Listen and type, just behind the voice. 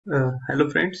Hello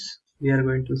friends, we are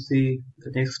going to see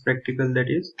the next practical, that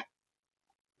is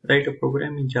write a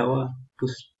program in Java to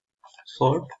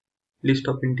sort list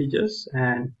of integers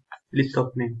and list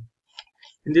of name.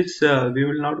 In this we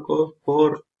will not go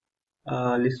for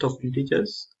list of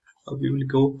integers, we will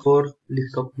go for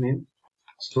list of name.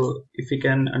 So if we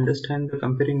can understand the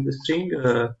comparing the string,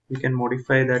 we can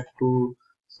modify that to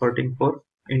sorting for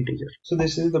integer. So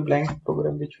this is the blank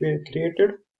program which we have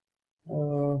created.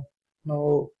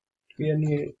 Now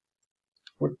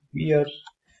what we are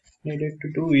needed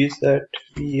to do is that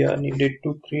we are needed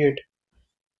to create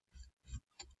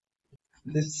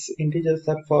this integers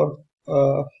are for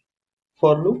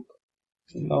loop.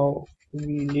 Now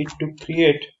we need to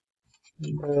create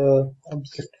the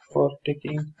object for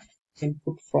taking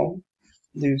input from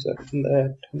the user.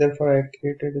 Therefore I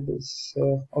created this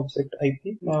object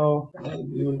IP. Now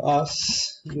we will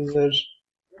ask user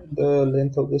the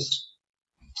length of this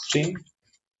string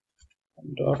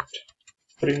dot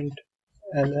print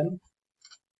ln.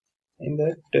 In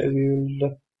that we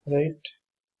will write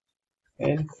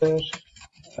enter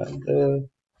the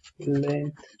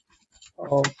length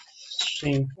of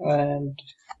string, and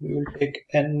we will take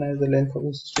n as the length of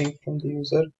the string from the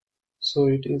user. So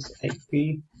it is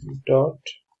ip dot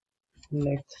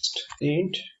next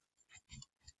int.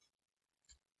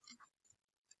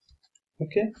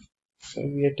 Okay, so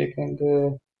we are taking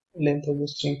the length of the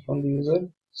string from the user.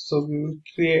 So we will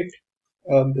create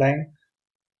a blank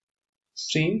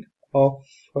string of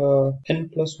n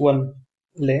plus 1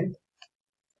 length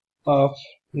of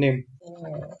name.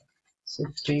 So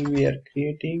string we are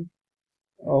creating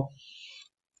of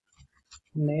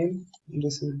name,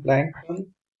 this is blank one,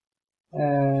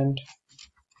 and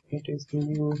it is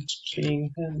new string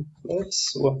n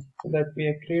plus 1 that we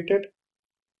have created.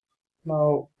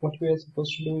 Now what we are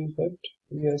supposed to do is that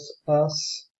we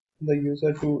ask the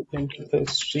user to enter the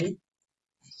string.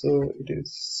 So it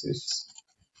is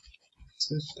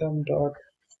system dot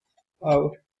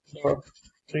out dot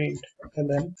print and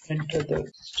then enter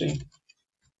the string.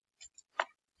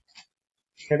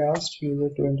 We had asked user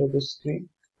to enter the string.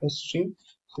 So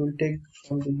we'll take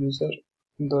from the user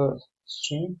the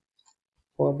string.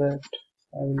 For that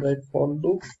I will write for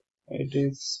loop. It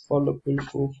is for loop will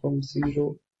go from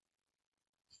 0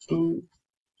 to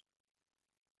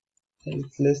is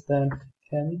less than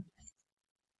n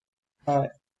I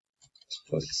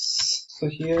plus. So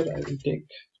here I will take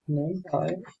name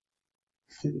I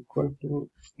is equal to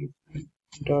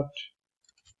dot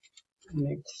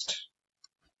next.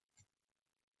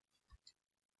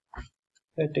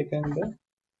 I taken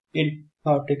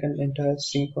taken entire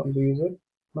string from the user.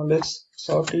 Now let's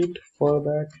sort it. For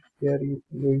that we are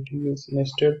going to use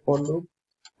nested for loop.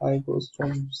 I goes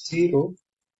from 0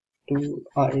 to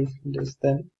I less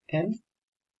than n,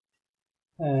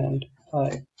 and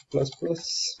I plus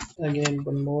plus. Again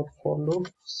one more for loop.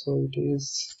 So it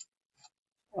is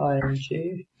I and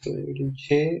j. So it is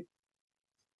j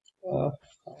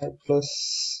I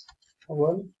plus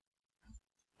 1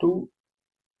 to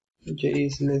j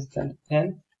is less than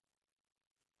n,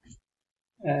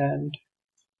 and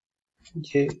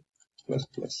j plus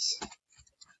plus.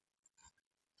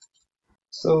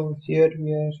 So here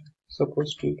we are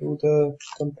supposed to do the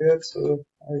compare. So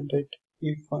I will write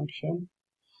if function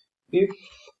if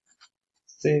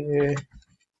say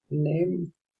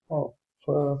name of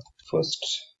first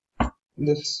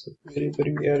this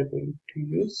variable we are going to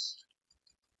use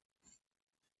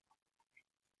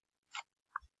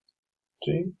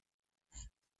string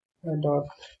dot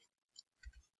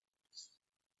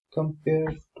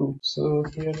compare to. So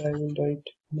here I will write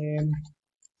name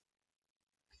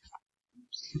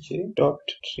cj dot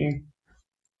string,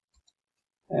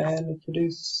 and if it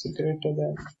is greater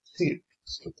than 0,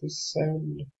 so this I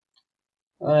will,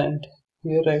 and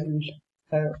here I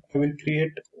will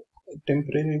create a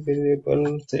temporary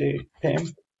variable, say temp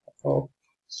of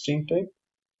string type,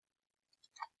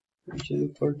 which is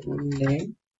equal to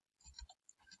name.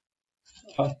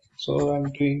 So I'm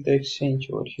doing the exchange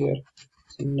over here.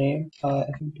 So name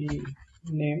be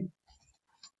name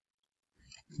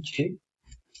j,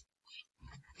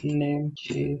 name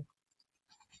j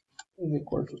is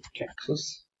equal to 10. So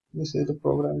this is the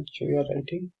program which we are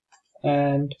writing,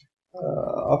 and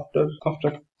after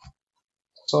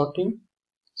sorting,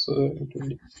 so it will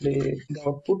display the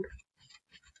output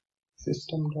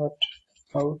system dot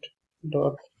out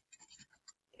dot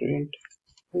print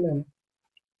ln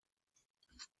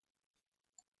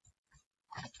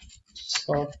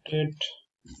sorted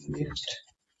list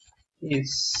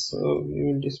is. So we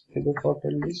will display the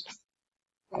sorted list,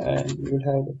 and we will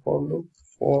have the for loop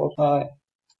for I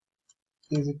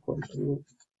is equal to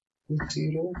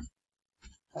 0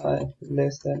 I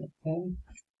less than n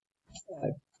I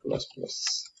plus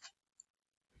plus,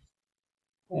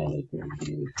 and it will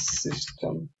be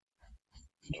system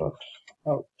dot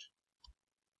out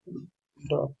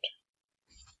dot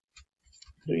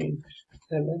print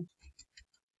ln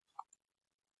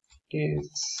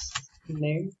case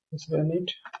name is run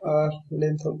it,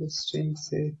 length of the string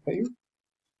say 5,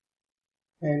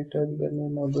 enter the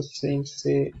name of the string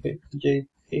say j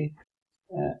a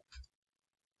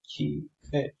g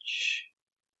h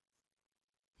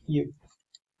u,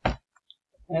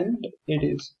 and it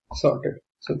is sorted.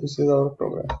 So this is our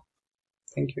program.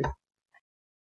 Thank you.